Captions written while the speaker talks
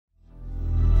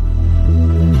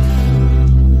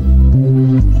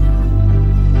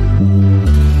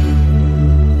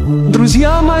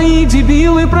Мои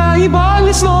дебилы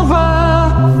проебали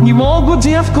снова, не могут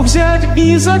девку взять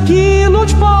и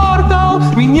закинуть в портал.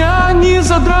 Меня не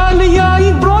задрали, я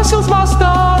их бросил с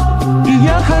моста. И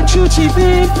я хочу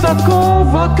теперь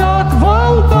такого, как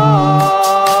Валтор.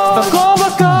 Такого,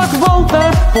 как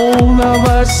Валтор,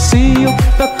 полного сил.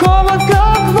 Такого,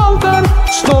 как Валтор,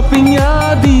 чтоб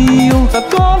меня бил.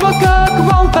 Такого, как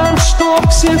Валтор, чтоб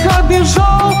всех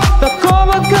обижал.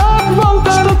 Такого, как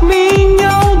Валтор, чтоб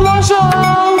меня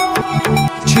ублажал.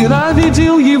 Вчера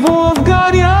видел его в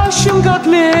горящем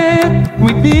котле. Мы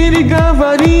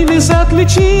переговорились,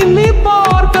 отличили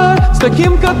порта. С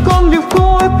таким, как он,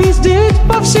 легко пиздеть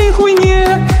по всей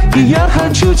хуйне. И я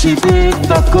хочу теперь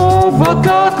такого,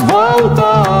 как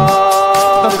Валтор.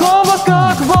 Такого,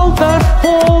 как Валтор,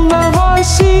 полного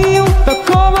сил.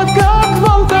 Такого, как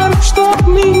Валтор, чтоб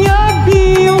меня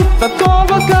бил.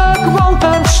 Такого, как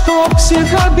Валтор, чтоб всех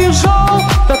обижал.